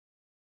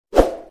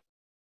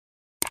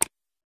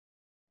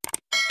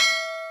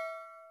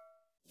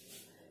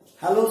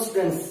Hello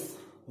students,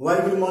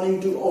 very good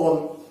morning to all.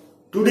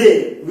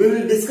 Today we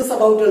will discuss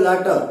about a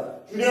letter.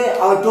 Today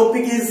our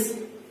topic is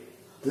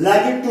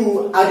letter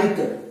to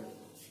editor.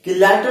 कि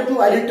letter to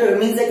editor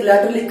means एक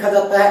letter लिखा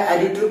जाता है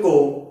editor को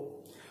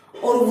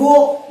और वो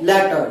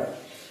letter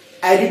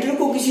editor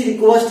को किसी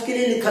रिक्वेस्ट के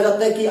लिए लिखा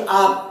जाता है कि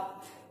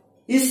आप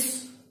इस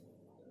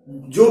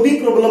जो भी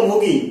प्रॉब्लम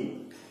होगी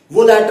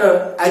वो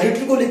लेटर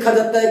एडिटर को लिखा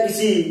जाता है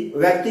किसी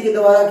व्यक्ति के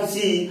द्वारा,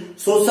 किसी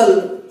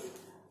सोशल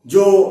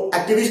जो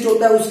एक्टिविस्ट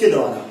होता है उसके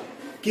द्वारा,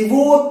 कि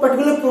वो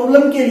पर्टिकुलर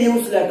प्रॉब्लम के लिए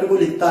उस लेटर को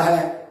लिखता है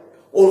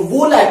और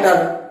वो लेटर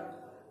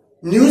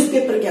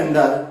न्यूज़पेपर के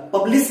अंदर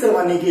पब्लिश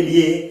करवाने के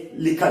लिए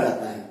लिखा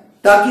जाता है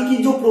ताकि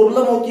कि जो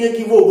प्रॉब्लम होती है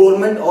कि वो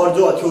गवर्नमेंट और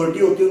जो अथॉरिटी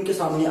होती है उनके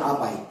सामने आ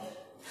पाए।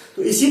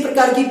 तो इसी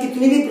प्रकार की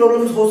कितनी भी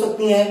प्रॉब्लम्स हो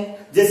सकती हैं,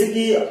 जैसे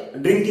कि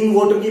ड्रिंकिंग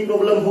वाटर की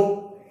प्रॉब्लम हो,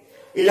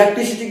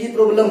 इलेक्ट्रिसिटी की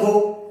प्रॉब्लम हो,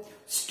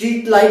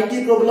 स्ट्रीट लाइट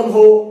की प्रॉब्लम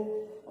हो,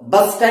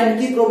 बस स्टैंड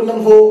की प्रॉब्लम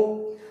हो,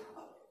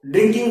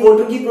 ड्रिंकिंग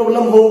वाटर की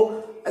प्रॉब्लम हो,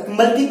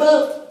 मल्टीपल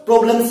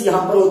प्रॉब्लम्स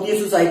यहाँ पर होती है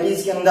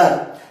सोसाइटीज के अंदर।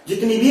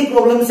 जितनी भी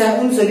प्रॉब्लम्स हैं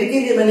उन सभी के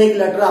लिए मैंने एक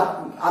लेटर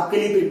आपके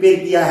लिए प्रिपेयर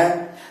किया है।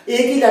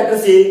 एक ही लेटर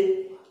से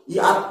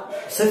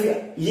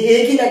ये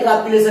एक ही लेटर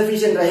आपके लिए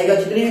सफिशिएंट रहेगा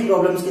जितनी भी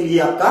प्रॉब्लम्स के लिए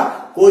आपका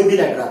कोई भी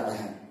लेटर आता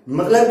है।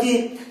 मतलब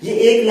कि ये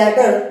एक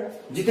लेटर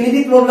जितनी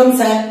भी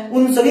प्रॉब्लम्स हैं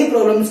उन सभी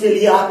प्रॉब्लम्स के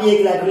लिए आप ये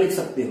एक लेटर लिख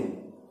सकते हो।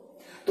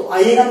 तो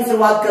आइए हम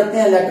शुरुआत करते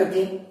हैं लेटर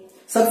की।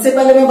 सबसे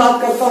पहले मैं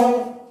बात करता हूं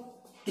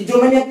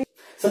कि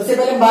सबसे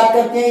पहले बात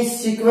करते हैं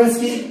इस सीक्वेंस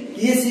की,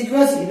 कि ये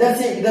सीक्वेंस इधर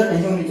से इधर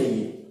नहीं होनी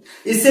चाहिए।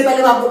 इससे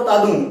पहले मैं आपको बता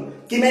दूं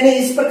कि मैंने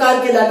इस प्रकार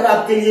के लेटर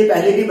आपके लिए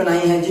पहले भी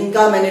बनाए हैं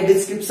जिनका मैंने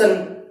डिस्क्रिप्शन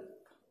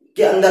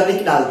के अंदर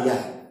लिंक डाल दिया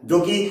है, जो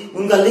कि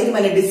उनका लिंक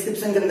मैंने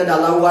डिस्क्रिप्शन के अंदर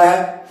डाला हुआ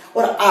है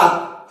और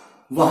आप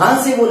वहां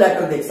से वो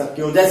लेटर देख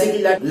सकते हो। जैसे कि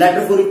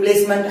letter for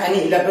replacement any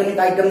electronic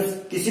items,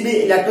 किसी भी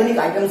इलेक्ट्रॉनिक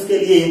आइटम्स के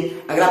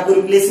लिए अगर आपको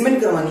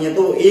रिप्लेसमेंट करवानी है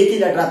तो एक ही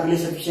लेटर आपके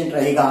लिए सफिशिएंट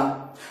रहेगा।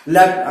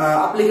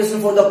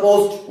 एप्लीकेशन फॉर द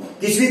पोस्ट,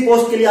 किसी भी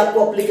पोस्ट के लिए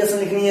आपको एप्लीकेशन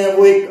लिखनी है,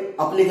 वो एक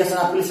एप्लीकेशन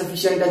आपके लिए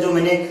सफिशिएंट है जो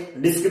मैंने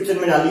डिस्क्रिप्शन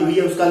में डाली हुई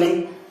है उसका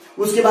लिंक।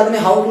 उसके बाद में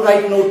how to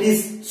right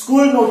notice,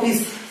 school notice,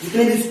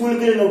 जितने भी स्कूल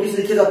के लिए नोटिस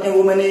लिखे जाते हैं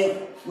वो मैंने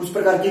उस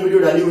प्रकार की वीडियो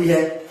डाली हुई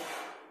है।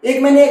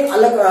 एक मैंने एक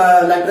अलग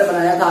लेटर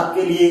बनाया था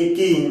आपके लिए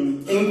कि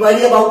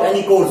इंक्वायरी अबाउट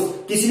एनी कोर्स,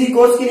 किसी भी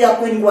कोर्स के लिए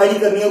आपको इंक्वायरी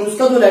करनी है,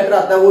 उसका जो लेटर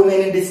आता है वो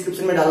मैंने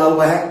डिस्क्रिप्शन में डाला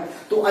हुआ है।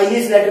 तो आइए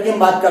इस लेटर की हम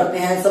बात करते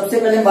हैं। सबसे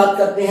पहले हम बात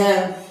करते हैं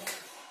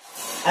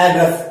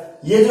एड्रेस।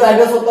 ये जो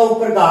एड्रेस होता है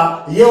ऊपर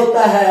का, ये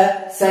होता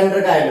है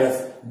सेंडर का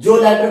एड्रेस। जो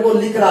लेटर को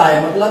लिख रहा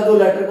है, मतलब जो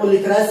लेटर को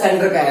लिख रहा है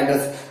सेंडर का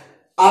एड्रेस।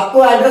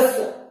 आपको एड्रेस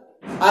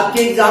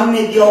आपके एग्जाम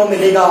में दिया हुआ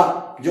मिलेगा,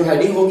 जो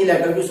हेडिंग होगी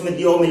लेटर की उसमें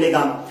दिया हुआ मिलेगा।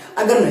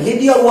 अगर नहीं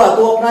दिया हुआ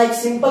तो अपना एक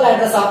सिंपल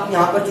एड्रेस आप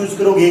यहाँ पर चूज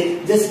करोगे,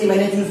 जैसे कि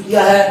मैंने चूज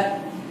किया है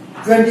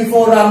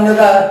 24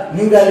 रामनगर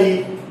न्यू दिल्ली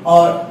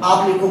और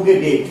आप लिखोगे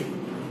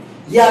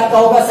डेट। ये आपका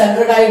होगा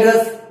सेंडर का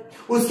एड्रेस।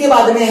 उसके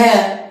बाद में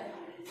है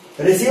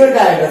रिसीवर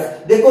का एड्रेस।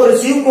 देखो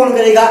रिसीव कौन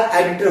करेगा,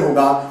 एडिटर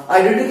होगा।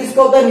 एडिटर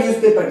किसका होता है,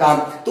 न्यूज़पेपर का।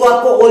 तो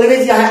आपको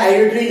ऑलवेज यहाँ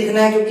एडिटर ही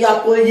लिखना है, क्योंकि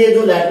आपको ये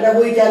जो लेटर है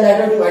वो क्या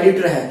लेटर टू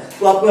एडिटर है।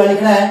 तो आपको यहाँ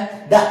लिखना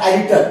है द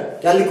एडिटर।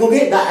 क्या लिखोगे,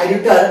 the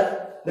editor,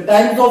 the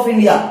times of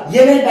India.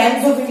 ये मैंने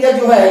टाइम्स ऑफ इंडिया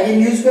जो है ये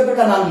न्यूज़पेपर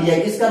का नाम लिया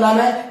है। किसका नाम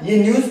है, ये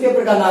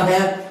न्यूज़पेपर का नाम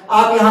है।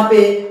 आप यहाँ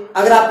पे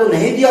अगर आपको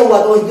नहीं दिया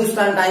हुआ तो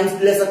हिंदुस्तान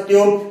टाइम्स ले सकते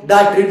हो, द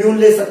ट्रिब्यून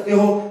ले सकते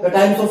हो, द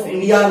टाइम्स ऑफ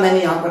इंडिया मैंने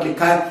यहाँ पर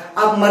लिखा है।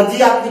 आप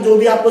मर्जी आपकी जो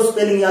भी आपको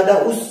स्पेलिंग याद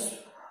है उस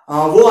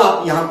वो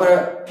आप यहाँ पर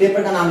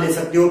पेपर का नाम ले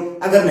सकते हो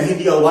अगर नहीं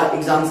दिया हुआ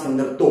एग्जाम्स के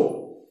अंदर तो।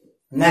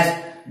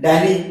 नेक्स्ट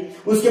दिल्ली।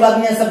 उसके बाद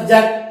में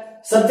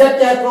सब्जेक्ट। सब्जेक्ट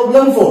क्या है,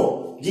 प्रॉब्लम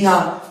 4। जी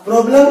हाँ,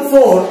 problem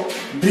 4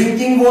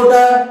 drinking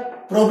water,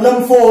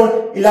 problem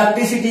 4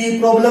 electricity,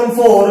 problem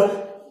 4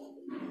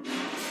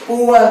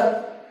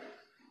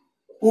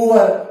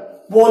 poor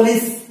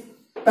police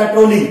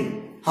patrolling.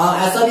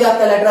 हाँ, ऐसा भी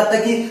आपका लेटर आता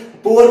है कि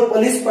पुअर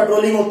पुलिस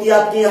पेट्रोलिंग होती है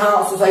आपके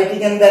यहाँ सोसाइटी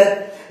के अंदर,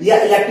 या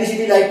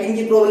इलेक्ट्रिसिटी लाइटिंग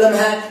की प्रॉब्लम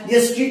है, या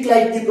स्ट्रीट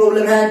लाइट की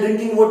प्रॉब्लम है,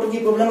 ड्रिंकिंग वाटर की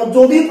प्रॉब्लम है,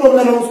 जो भी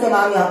प्रॉब्लम है उसका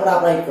नाम यहाँ पर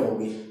आप राइट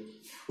करोगे।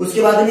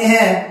 उसके बाद में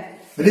है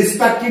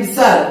रिस्पेक्टेड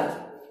सर,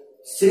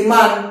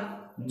 श्रीमान,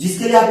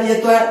 जिसके लिए आप ये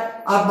तो है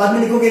आप बाद में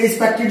लिखोगे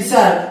रिस्पेक्टेड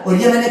सर। और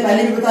ये मैंने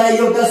पहले भी बताया, ये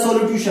होता है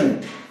सॉल्यूशन,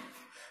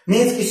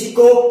 मीन्स किसी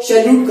को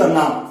सैल्यूट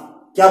करना।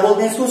 क्या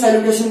बोलते हैं इसको,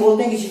 सैल्यूटेशन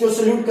बोलते हैं, किसी को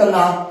सैल्यूट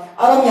करना।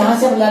 अब हम यहां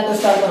से हम लेटर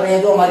स्टार्ट कर रहे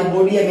हैं, जो हमारी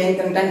बॉडी है मेन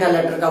कंटेंट है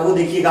लेटर का, वो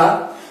देखिएगा।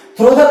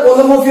 Throw the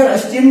column of your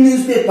esteemed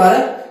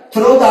newspaper,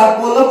 throw the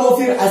column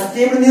of your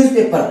esteemed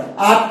newspaper,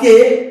 आपके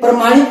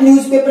प्रमाणित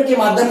न्यूज़पेपर के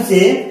माध्यम से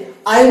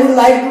I would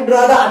like to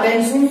draw the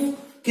attention,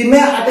 कि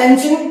मैं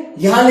अटेंशन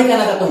यहां लेके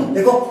आना चाहता हूं।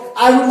 देखो,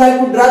 I would like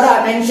to draw the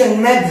attention,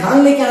 मैं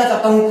ध्यान लेके आना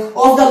चाहता हूं,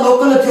 ऑफ द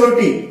लोकल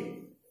अथॉरिटी,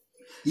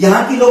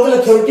 यहां की लोकल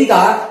अथॉरिटी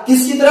का,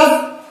 किसकी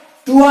तरफ,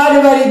 to are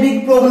very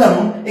big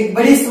problem, एक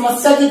बड़ी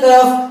समस्या की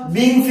तरफ,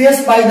 being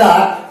faced by the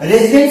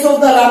residents of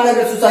the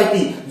Ramnagar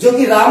society, जो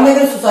कि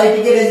रामनगर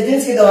सोसाइटी के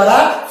रेजिडेंट्स के द्वारा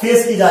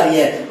फेस की जा रही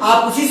है।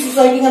 आप उसी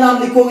सोसाइटी का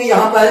नाम लिखोगे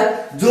यहां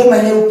पर जो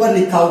मैंने ऊपर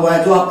लिखा हुआ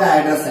है, जो आपका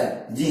एड्रेस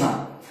है। जी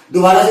हाँ,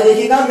 दोबारा से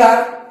देखिएगा,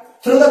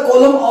 through the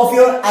column of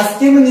your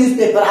esteemed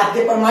newspaper,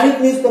 आपके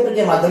प्रमाणित न्यूज़पेपर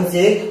के माध्यम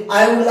से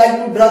I would like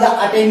to draw the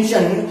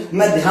attention,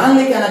 मैं ध्यान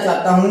लेके आना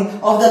चाहता हूं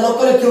ऑफ द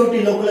लोकल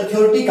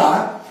अथॉरिटी का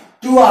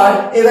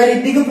toward a very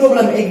big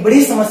problem, एक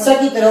बड़ी समस्या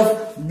की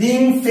तरफ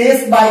being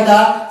faced by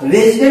the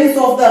residents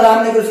of the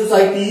Ramnagar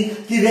society,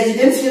 की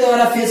रेजिडेंट्स के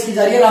द्वारा फेस की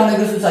जा रही है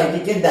रामनगर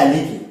सोसाइटी के दिल्ली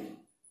की।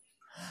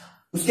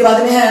 उसके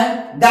बाद में है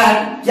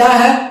दैट क्या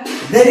है,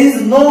 there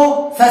is no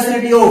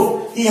facility of,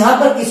 कि यहां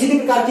पर किसी भी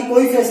प्रकार की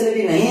कोई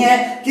फैसिलिटी नहीं है।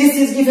 किस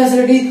चीज की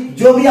फैसिलिटी,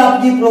 जो भी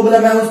आपकी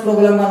प्रॉब्लम है उस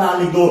प्रॉब्लम का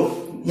नाम लिख दो।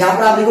 यहां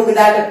पर आप लिखोगे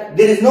that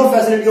there is no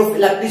facility of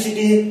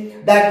electricity,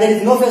 that there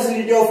is no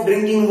facility of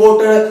drinking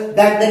water,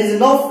 that there is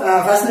no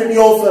facility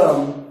of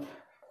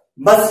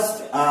बस,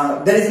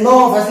 there is no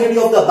facility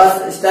of the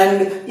bus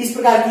stand. इस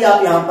प्रकार की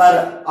आप यहां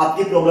पर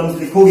आपकी प्रॉब्लम्स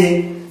लिखोगे।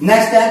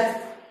 नेक्स्ट है,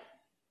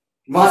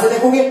 वहां से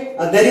देखोगे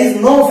there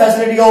is no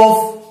facility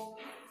of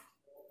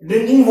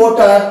drinking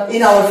water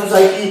in our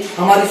society,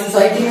 हमारी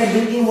सोसाइटी में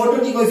ड्रिंकिंग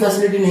वाटर की कोई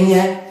फैसिलिटी नहीं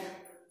है।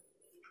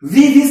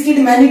 वी विजिटेड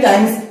मैनी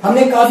टाइम्स,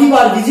 हमने काफी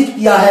बार विजिट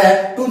किया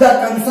है टू द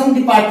कंसर्न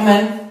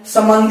डिपार्टमेंट,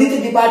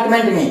 संबंधित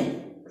डिपार्टमेंट में,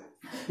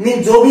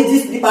 मीन जो भी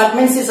जिस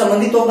डिपार्टमेंट से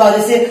संबंधित होगा,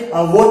 जैसे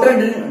वाटर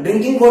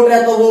ड्रिंकिंग वाटर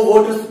है तो वो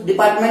वाटर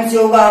डिपार्टमेंट से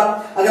होगा,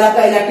 अगर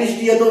आपका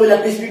इलेक्ट्रिसिटी है तो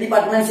इलेक्ट्रिसिटी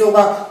डिपार्टमेंट से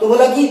होगा। तो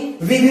बोला कि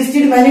we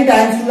visited many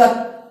times to the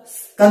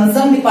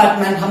concern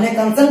department, हमने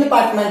कंसर्न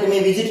डिपार्टमेंट में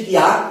विजिट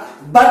किया,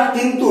 बट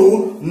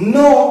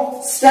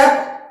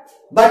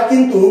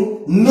किंतु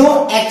नो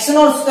एक्शन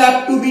और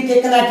step to be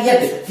taken at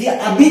yet, कि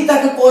अभी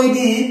तक कोई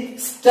भी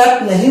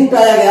स्टेप नहीं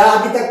उठाया गया,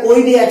 अभी तक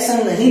कोई भी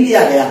एक्शन नहीं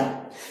लिया गया।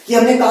 कि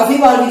हमने काफी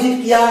बार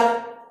विजिट किया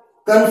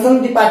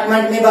कंसर्न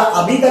डिपार्टमेंट में,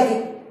 अभी तक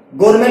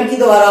गवर्नमेंट के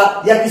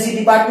द्वारा या किसी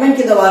डिपार्टमेंट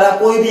के द्वारा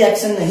कोई भी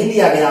एक्शन नहीं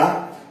लिया गया।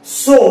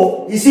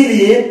 सो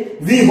इसीलिए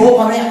वी होप,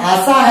 हमें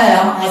आशा है,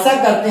 हम आशा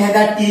करते हैं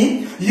दैट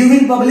कि you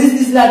will publish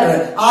this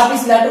letter, आप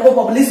इस लेटर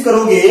को पब्लिश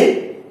करोगे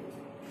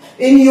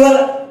इन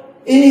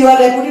योर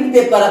रेप्यूटेड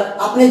पेपर,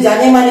 अपने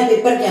जाने माने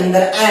पेपर के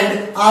अंदर, एंड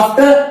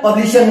आफ्टर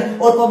पब्लिशन,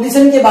 और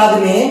पब्लिशन के बाद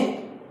में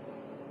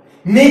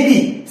may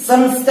be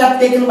some step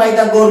taken by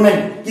the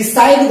government, कि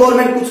शायद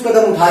गवर्नमेंट कुछ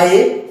कदम उठाए,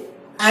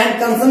 एंड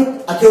कंसर्न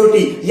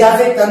अथॉरिटी, या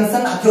फिर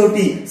कंसर्न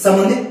अथॉरिटी,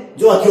 संबंधित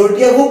जो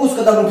अथॉरिटी है वो कुछ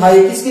कदम उठाए,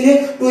 किसके लिए,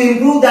 टू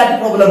इंप्रूव दैट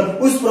प्रॉब्लम,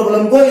 उस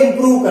प्रॉब्लम को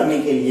इंप्रूव करने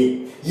के लिए।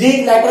 ये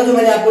एक लेटर जो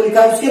मैंने आपको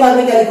लिखा है, उसके बाद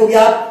में क्या लिखोगे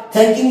आप,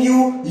 थैंकिंग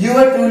यू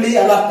यूर ट्रूली,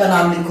 अब आपका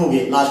नाम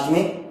लिखोगे लास्ट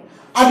में।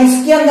 अब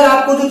इसके अंदर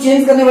आपको जो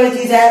चेंज करने वाली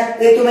चीज है,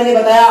 एक तो मैंने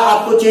बताया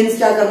आपको चेंज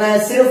क्या करना है,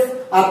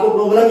 सिर्फ आपको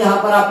प्रॉब्लम यहां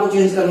पर आपको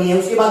चेंज करनी है।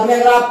 उसके बाद में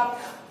अगर आप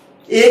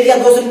एक या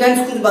दो सेंटेंस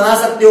कुछ बना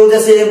सकते हो,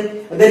 जैसे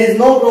there is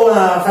no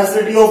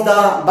facility of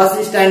the bus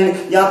stand,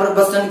 यहाँ पर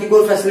बस स्टैंड की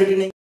कोई फैसिलिटी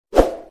नहीं।